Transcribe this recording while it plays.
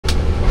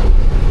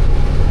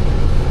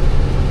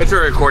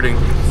starts recording,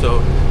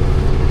 so.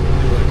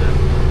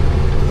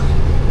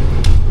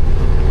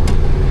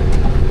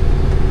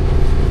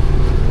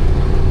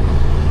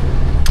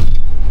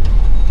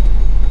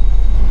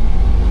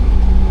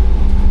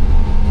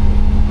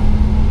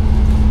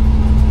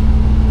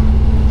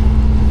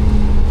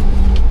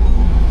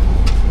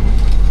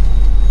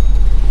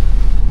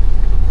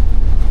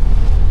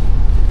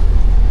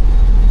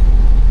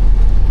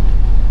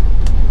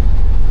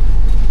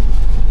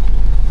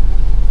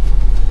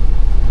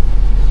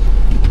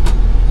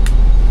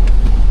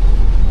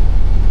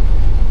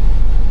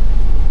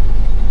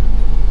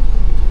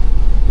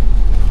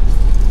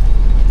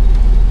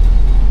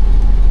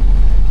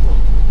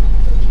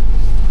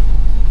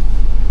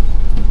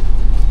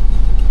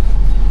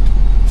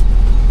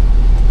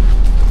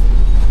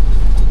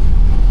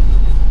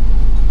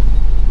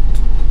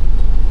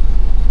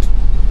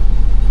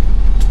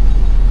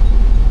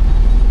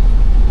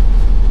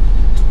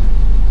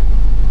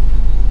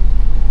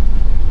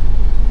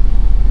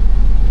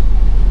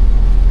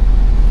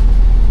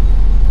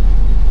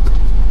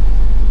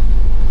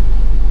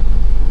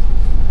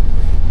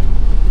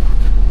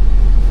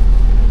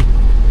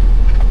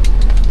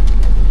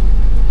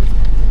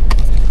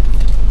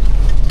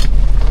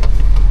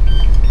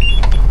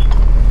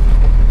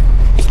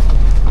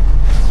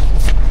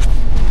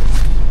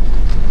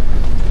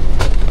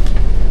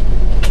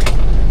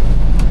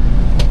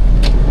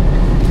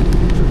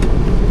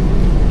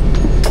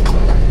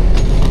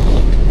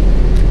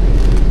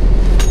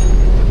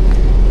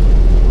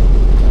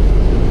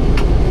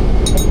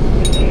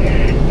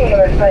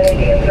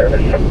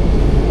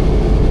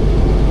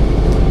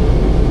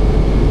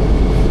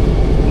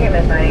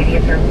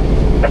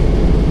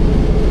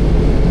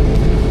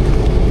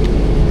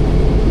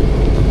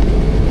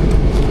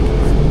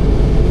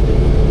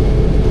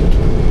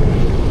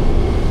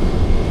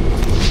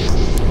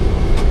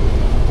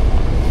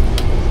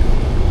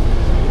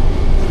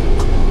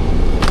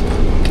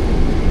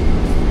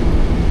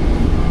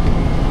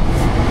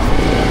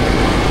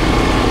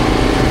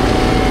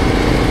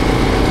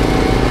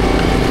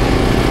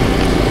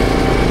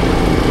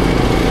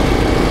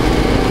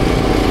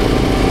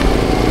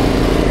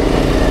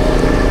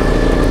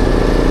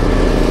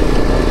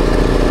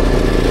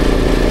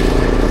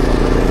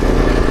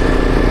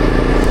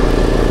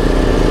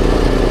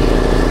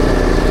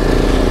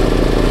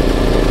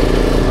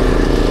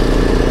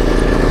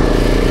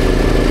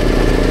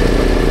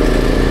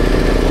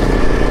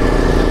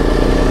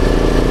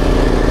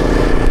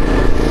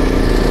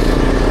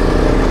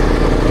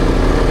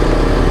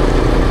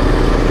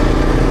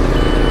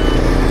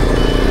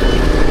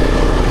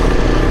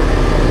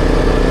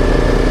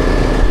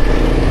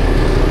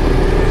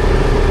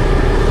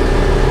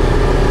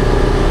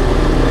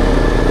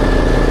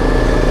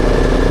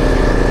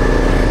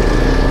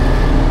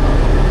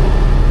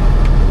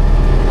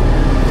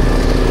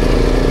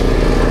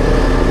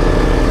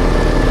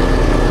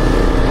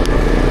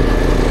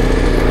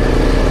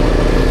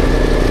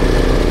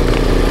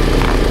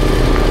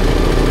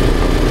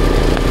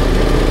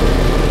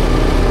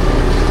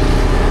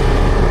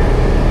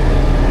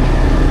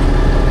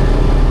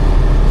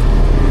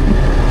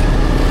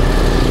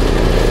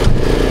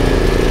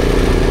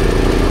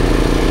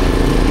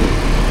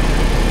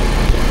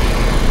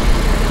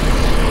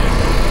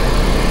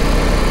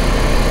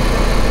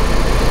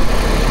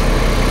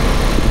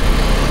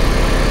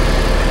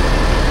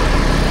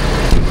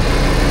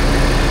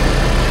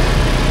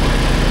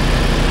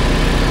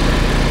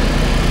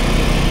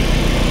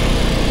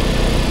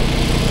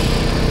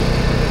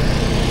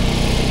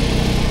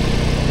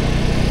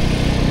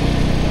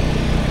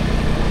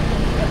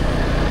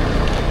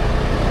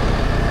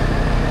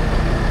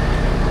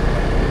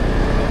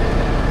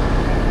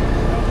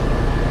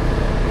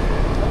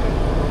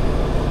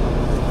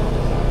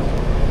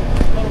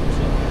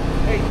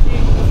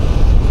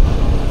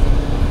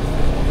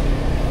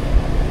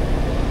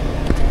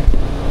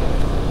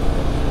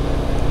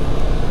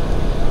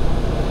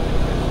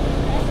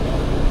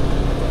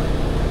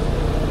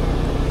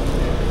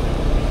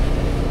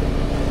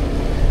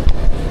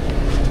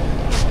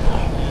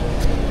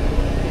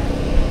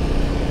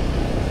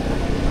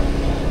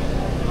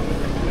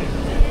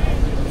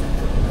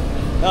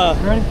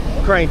 Ready?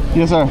 Crane.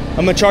 Yes, sir. I'm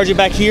gonna charge it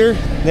back here.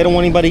 They don't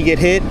want anybody to get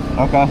hit.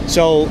 Okay.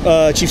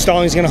 So Chief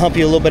Stallings gonna hump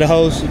you a little bit of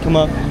hose. You come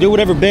up, do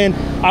whatever bend.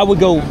 I would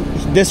go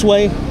this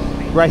way,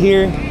 right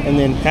here, and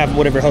then have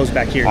whatever hose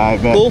back here. All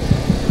right, bet. Cool?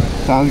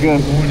 Sounds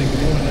good. Good morning.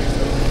 Good morning.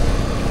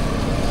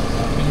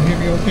 Can you hear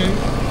me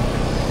okay?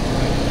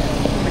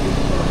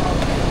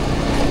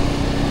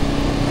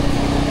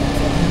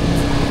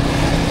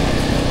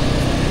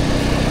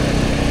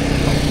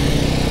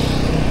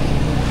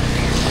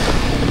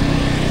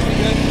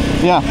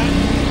 Yeah.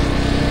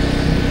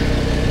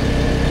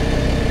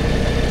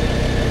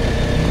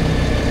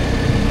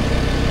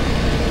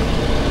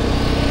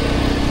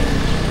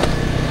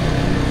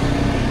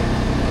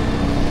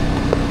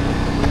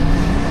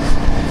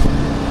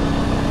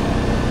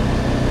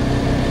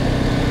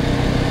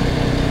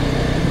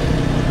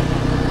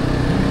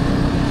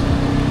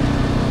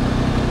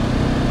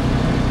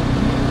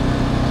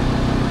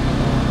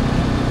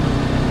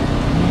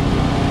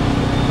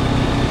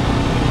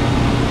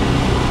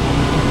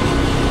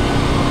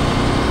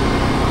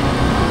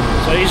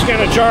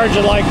 charge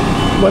it like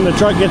when the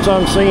truck gets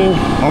on scene.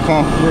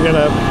 Okay. You're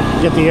gonna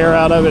get the air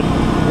out of it.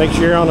 Make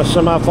sure you're on a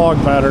semi-fog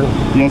pattern.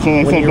 Yeah, so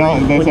they said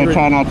don't. They said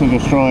try not to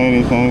destroy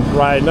anything.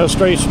 Right, no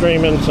straight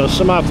streaming. So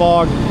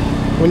semi-fog.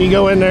 When you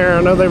go in there,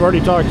 I know they've already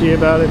talked to you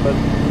about it, but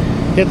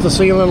hit the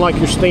ceiling like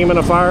you're steaming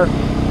a fire.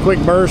 Quick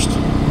burst.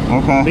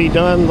 Okay. Be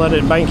done. Let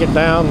it bank it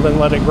down, then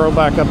let it grow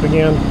back up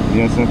again.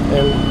 Yes, sir.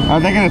 And are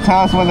they going to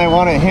tell us when they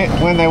want it hit?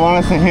 When they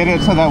want us to hit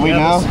it, so that we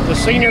know? The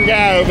senior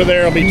guy over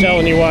there will be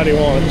telling you what he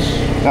wants.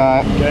 All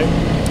right.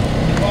 Okay.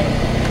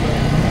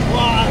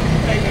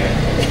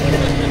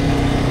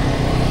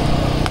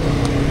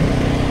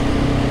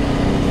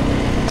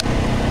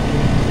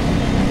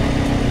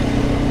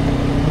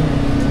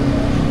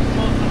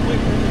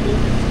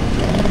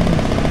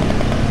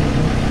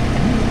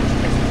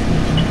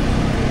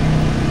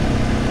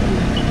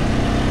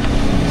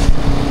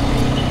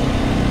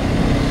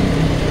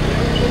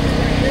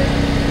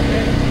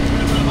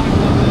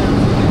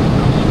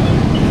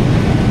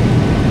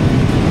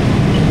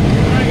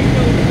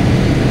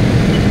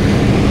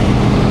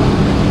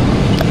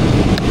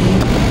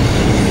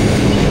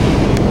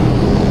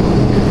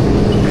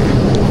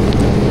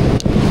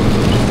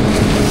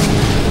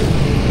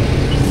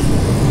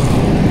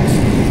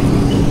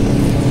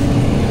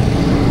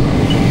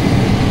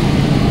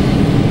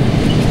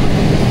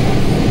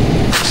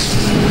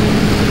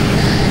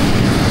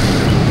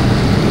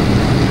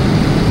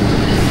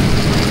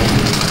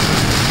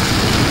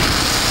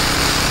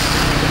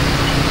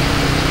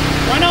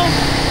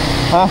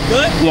 Huh?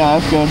 Good? Yeah,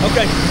 that's good.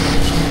 Okay.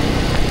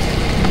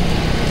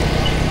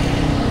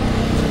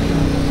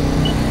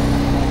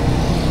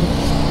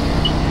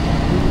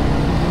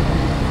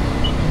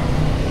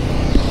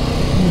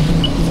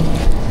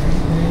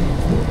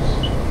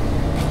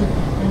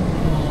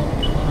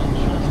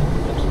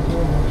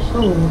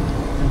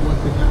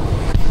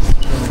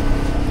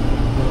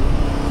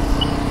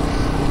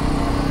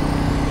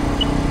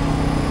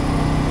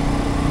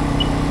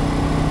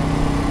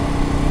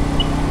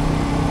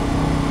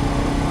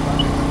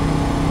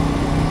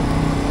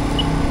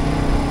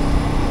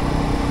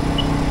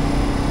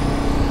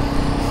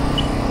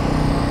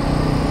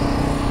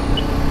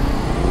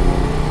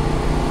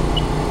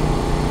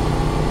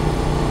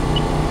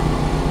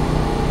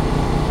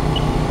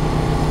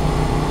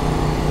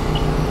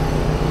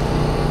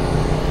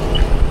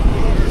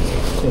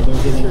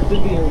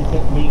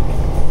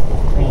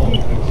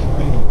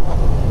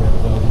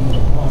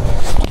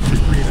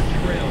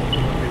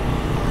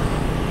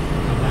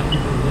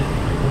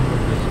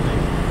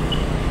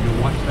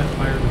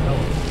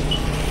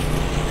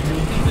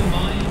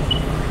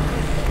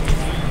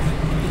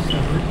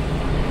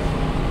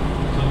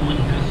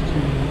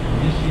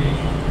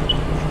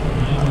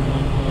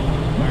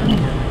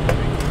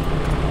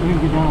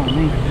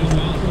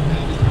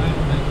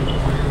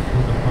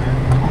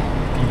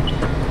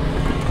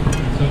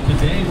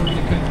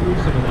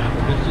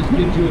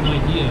 Gives you an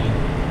idea of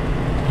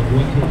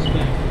what to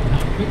expect and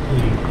how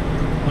quickly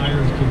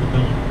fires can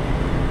develop.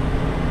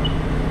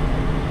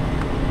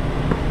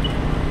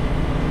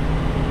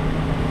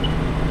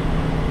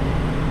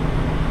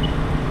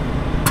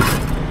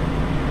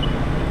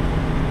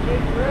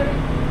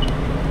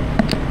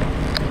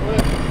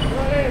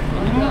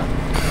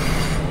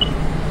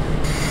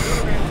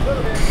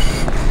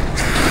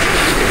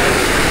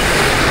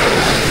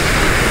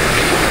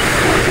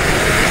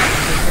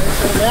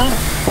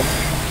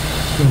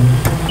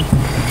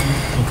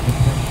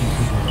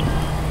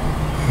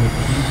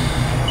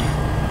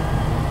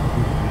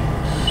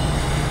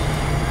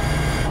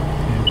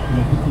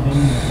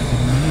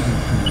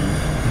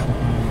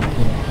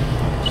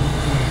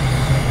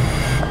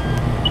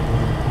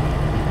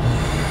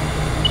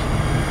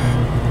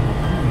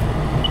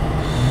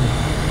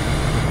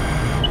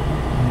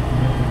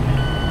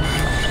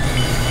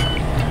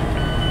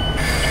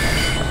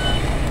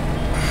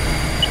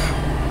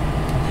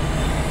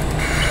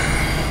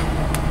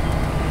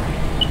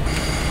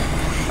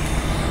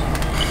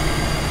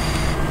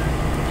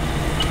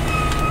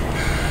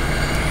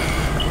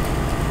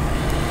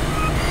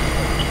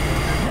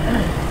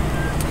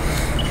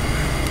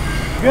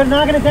 Good,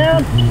 knocking it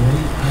down? Hey,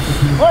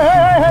 hey,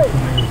 hey, hey!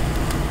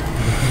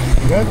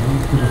 Good?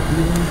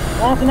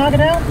 Want to knock it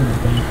down?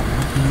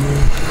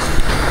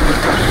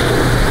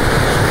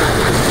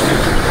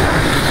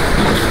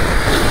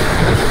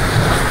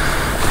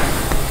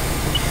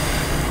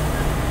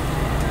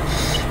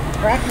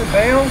 Crack your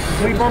bail,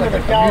 sweep under the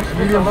couch, just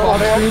a little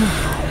bit.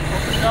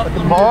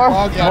 More?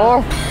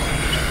 More?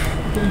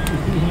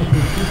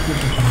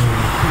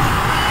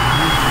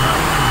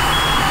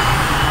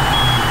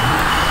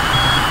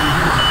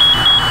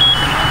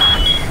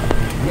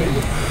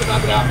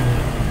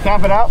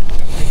 Tap it out.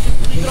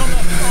 Keep it on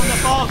the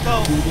ball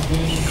toe.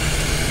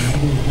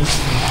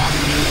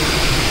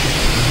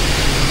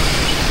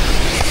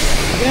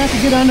 You're gonna have to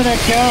get under that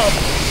couch.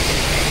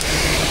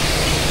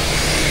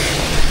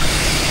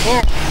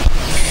 There.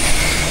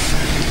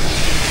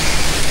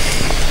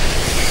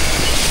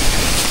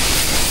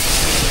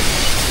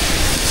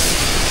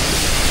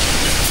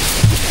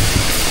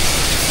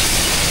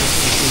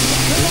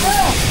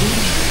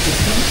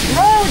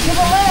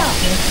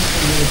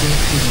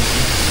 Right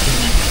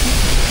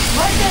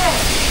there!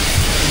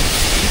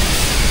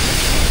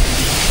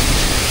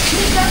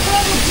 Keep that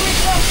level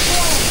switch up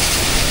slow!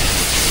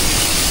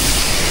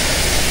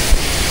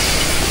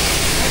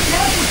 The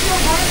gas is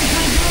still burning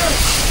pretty good!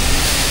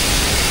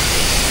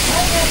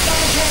 Hold that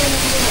side pan in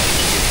the middle!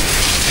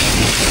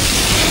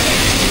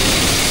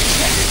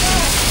 Take it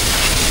back!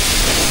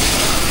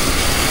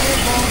 There you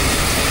go!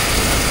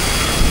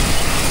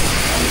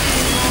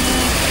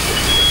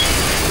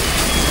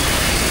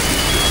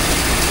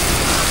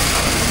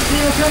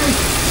 You okay?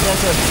 Yes,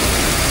 sir.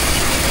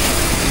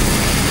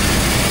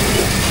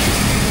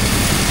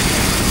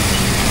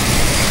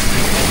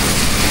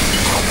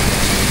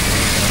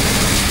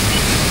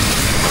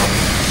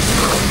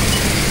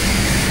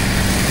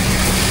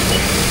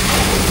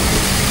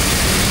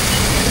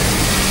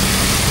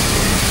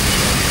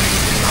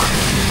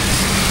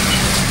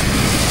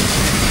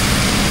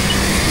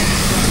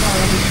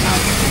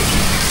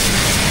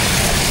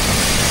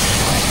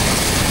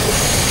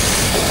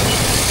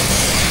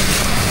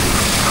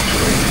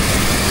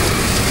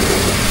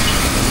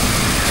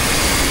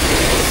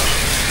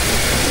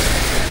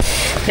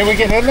 Can we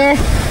get in there?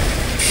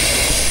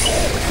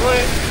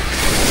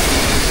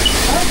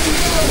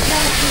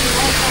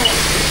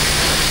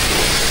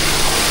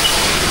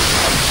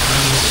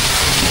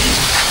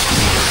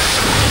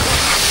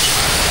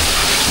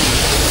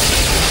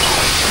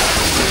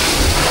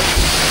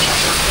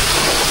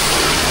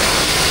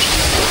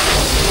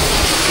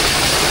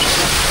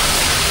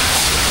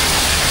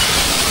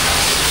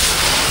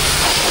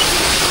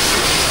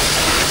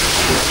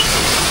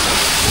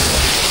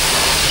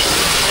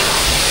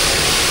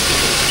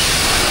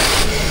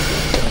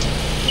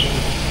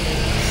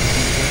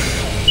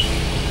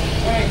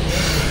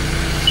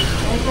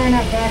 Turn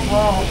that back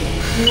wall.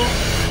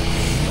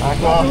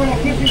 Back wall. When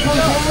that kitchen comes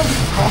down,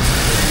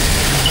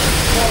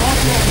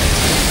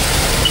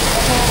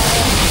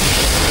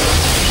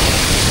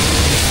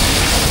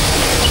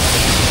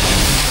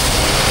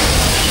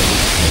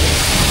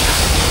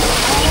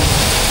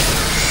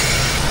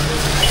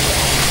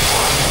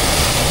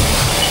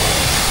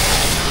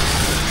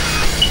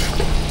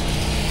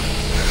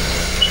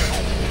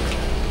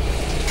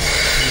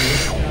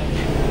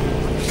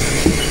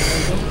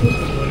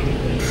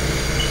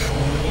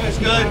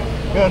 Good.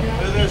 Good.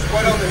 There's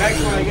sweat on the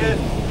next one again.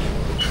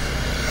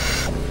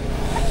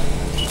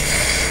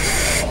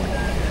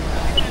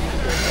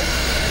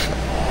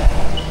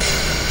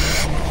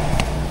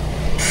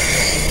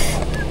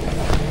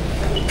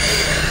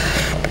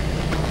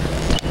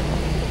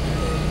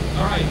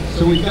 All right,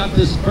 so we've got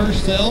this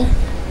first cell,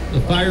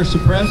 the fire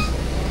suppressed.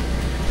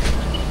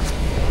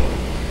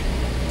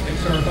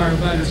 Thanks to our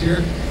firefighters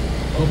here.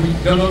 Hope we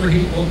don't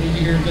overheat, won't need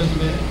you here in just a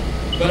minute.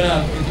 But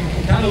if you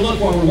can kind of look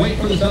while we're waiting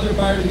for this other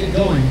fire to get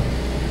going,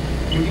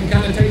 we can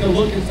kind of take a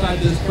look inside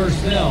this first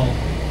cell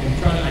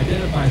and try to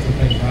identify some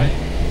things, right?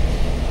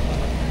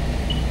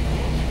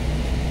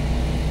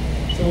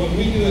 So what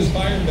we do as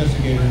fire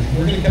investigators,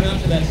 we're going to come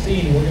out to that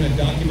scene and we're going to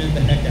document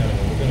the heck out of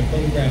it. We're going to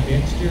photograph the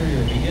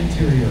exterior, the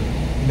interior,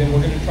 and then we're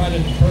going to try to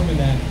determine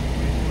that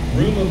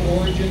room of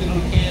origin if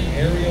we can,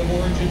 area of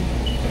origin.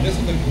 And this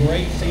is a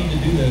great scene to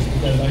do this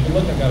because I can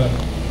look, I've got a,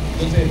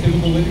 let's say a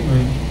typical living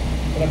room,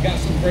 but I've got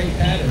some great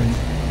patterns,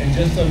 and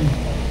just some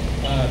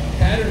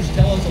patterns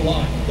tell us a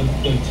lot. The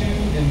two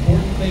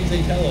important things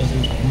they tell us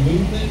is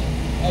movement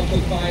of the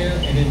fire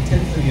and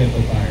intensity of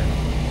the fire.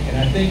 And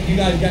I think you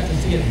guys got to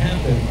see it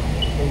happen,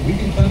 but we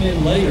can come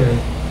in later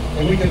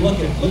and we can look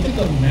at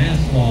the mass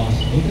loss,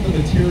 look at the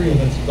material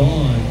that's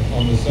gone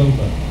on the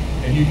sofa.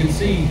 And you can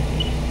see,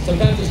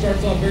 sometimes it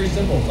starts off very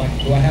simple. It's like,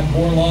 do I have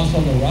more loss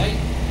on the right?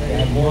 Do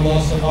I have more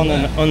loss on the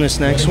left? On this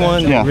next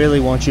one, Yeah. I really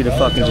want you to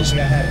fucking just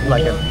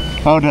like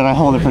Oh, did I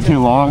hold it for too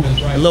long?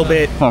 a little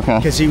bit. Okay.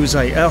 Because he was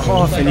like, oh,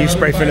 off, and you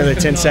spray for another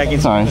 10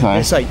 seconds. Sorry.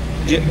 It's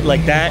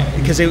like that,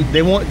 because they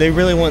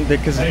really want,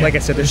 because like I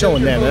said, they're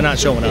showing them, they're not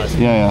showing us.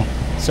 Yeah.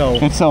 So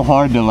It's so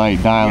hard to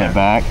like dial it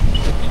back.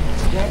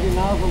 grab your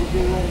nozzle to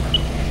get ready.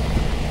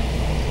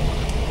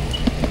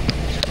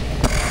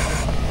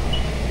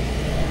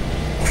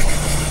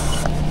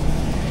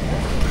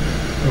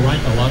 So right,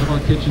 a lot of our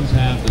kitchens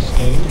have the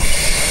stove.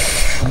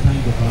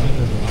 Sometimes the product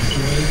has a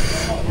microwave,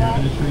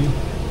 cabinetry,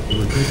 the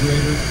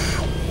refrigerator,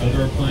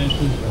 other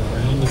appliances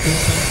around the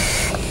kitchen.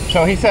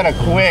 So he said a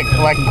quick,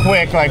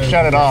 like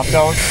shut it off.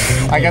 Don't.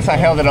 I guess I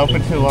held it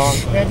open too long.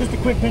 Yeah, just a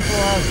quick pinch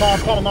around the top,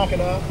 kind of knock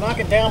it up. Knock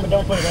it down, but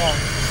don't put it out.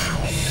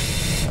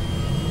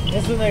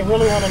 This is when they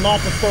really want to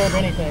not disturb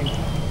anything.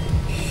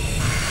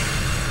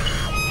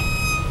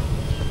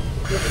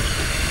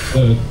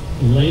 The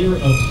layer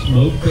of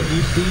smoke that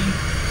you see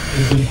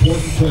is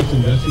important to us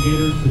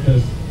investigators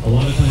because a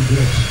lot of times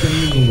it'll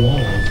stain the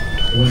walls.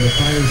 When the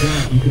fire's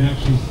out, you can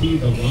actually see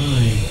the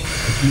line,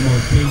 the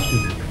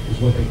demarcation is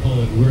what they call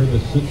it, where the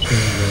soot stain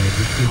was.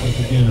 It gives us,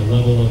 again, a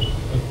level of,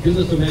 gives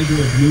us a measure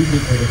of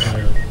movement for the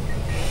fire.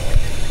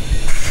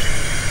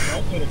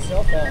 That put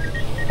itself out.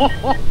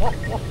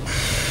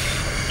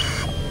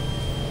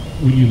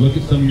 When you look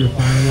at some of your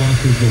fire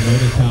losses, you'll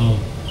notice how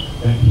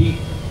that heat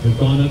has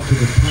gone up to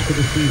the top of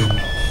the ceiling,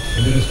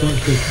 and then it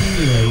starts to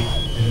accumulate,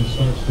 and it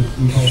starts to,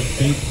 we call it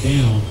bake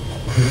down,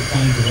 until it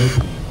finds an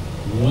opening.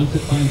 Once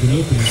it finds an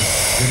opening,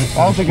 then it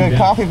That was a good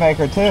coffee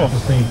maker too. At the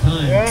same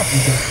time, Yeah.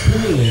 you've got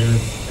cool air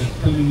that's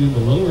coming in the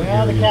lower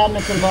Yeah, the area.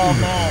 cabinet's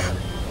involved now.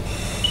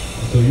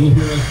 So you'll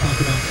hear us talk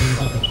about things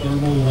like a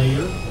thermal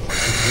layer,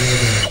 where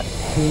the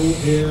cool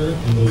air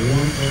and the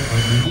warm air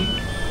are meeting,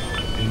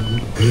 and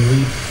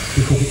really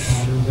specific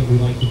patterns that we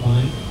like to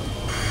find.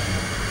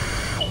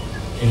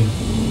 And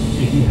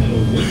if you had a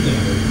window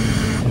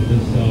of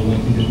this cell like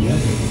you did the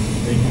other,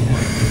 then you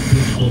have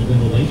additional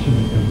ventilation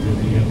that comes in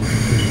that you have to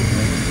consider.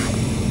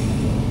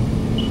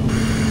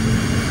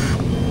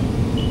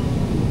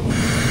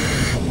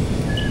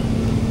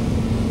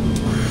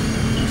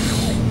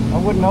 I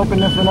wouldn't open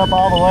this one up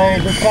all the way,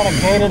 just kind of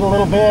gate it a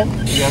little bit.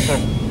 Yes, sir.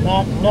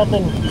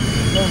 Nothing,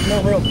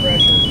 no real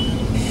pressure.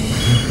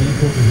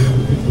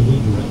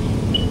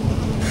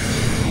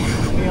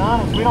 To be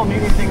honest, we don't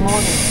need anything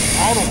more than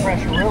idle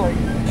pressure, really.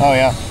 Oh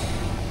yeah.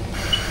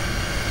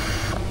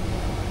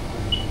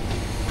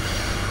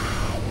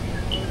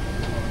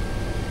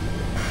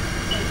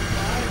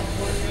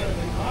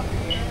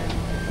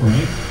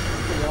 Right?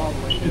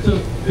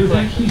 There's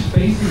actually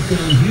spaces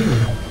down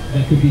here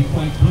that could be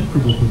quite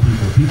comfortable for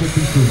people. People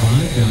can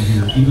survive down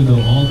here, even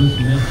though all this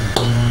mess is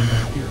going on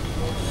back here.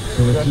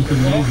 So it's just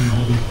amazing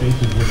how these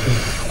spaces work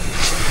out.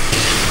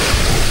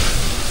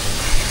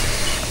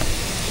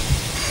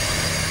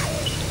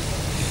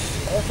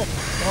 Perfect.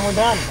 And we're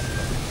done.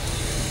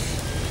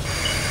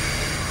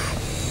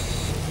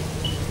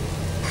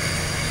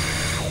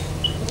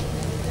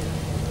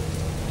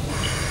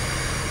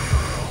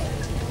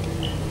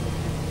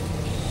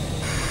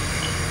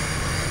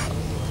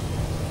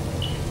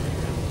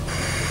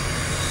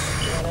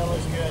 Yeah, that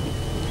looks good.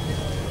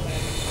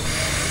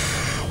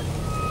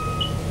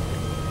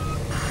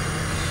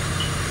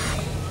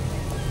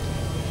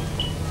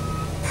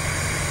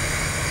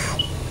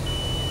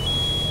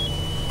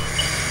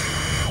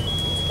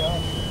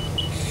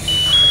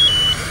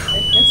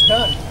 It's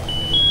done.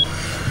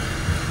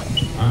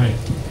 All right.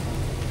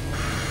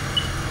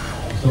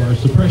 So our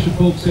suppression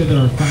folks said that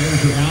our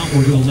fires are out.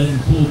 We're going to let them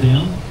cool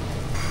down.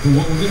 So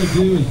what we're going to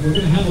do is we're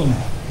going to have them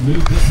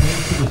move this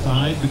hand to the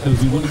side because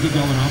we want to give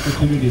y'all an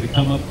opportunity to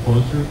come up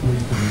closer where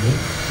you can look.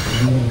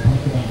 And we want to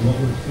talk about what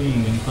we're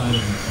seeing inside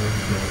of these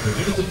birds. So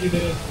give us a few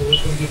minutes to let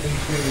them get things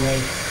squared away,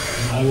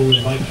 and I will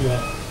invite you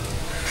up.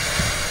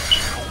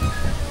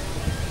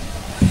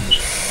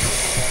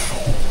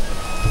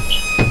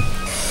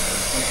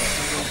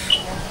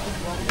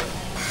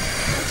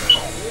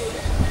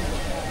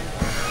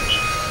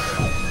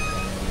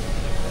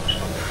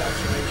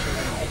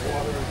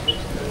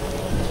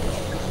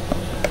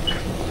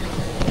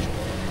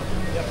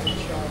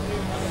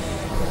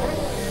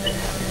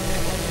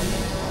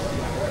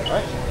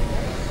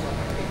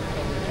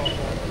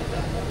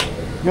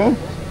 Good?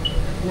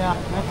 Yeah,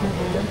 that's it.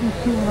 I'm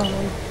just chewing on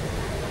these.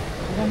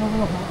 I got no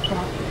real hot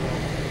spot.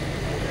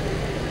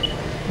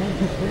 Can't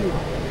just wait.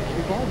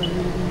 It's all been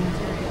really good.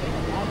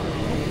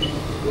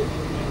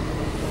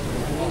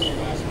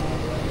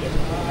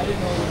 I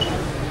didn't know what I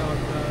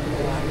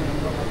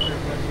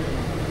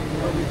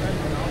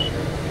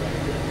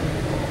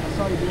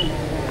saw you doing that.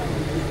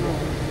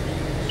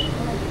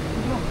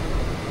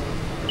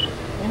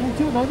 And you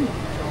too,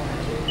 baby.